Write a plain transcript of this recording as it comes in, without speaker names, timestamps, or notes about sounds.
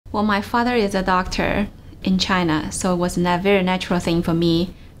Well, my father is a doctor in China, so it was a very natural thing for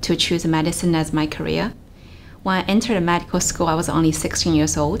me to choose medicine as my career. When I entered medical school, I was only 16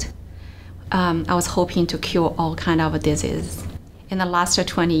 years old. I was hoping to cure all kinds of diseases. In the last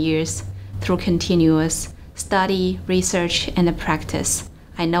 20 years, through continuous study, research, and practice,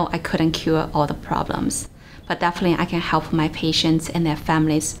 I know I couldn't cure all the problems, but definitely I can help my patients and their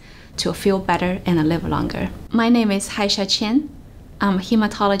families to feel better and live longer. My name is Haixia Qin. I'm a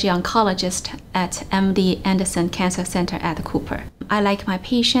hematology oncologist at MD Anderson Cancer Center at Cooper. I like my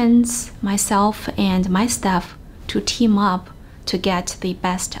patients, myself, and my staff to team up to get the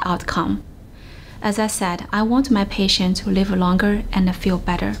best outcome. As I said, I want my patients to live longer and feel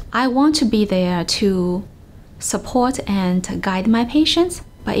better. I want to be there to support and guide my patients,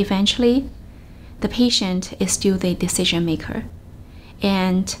 but eventually, the patient is still the decision maker.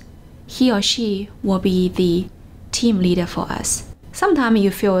 And he or she will be the team leader for us. Sometimes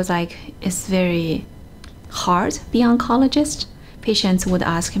you feel like it's very hard being an oncologist. Patients would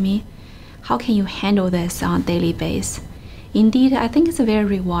ask me, how can you handle this on a daily basis? Indeed, I think it's a very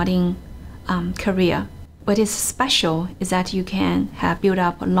rewarding career. What is special is that you can have built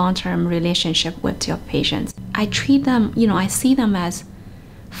up a long-term relationship with your patients. I treat them, I see them as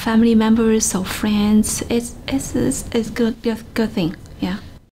family members or friends. It's a good thing, yeah.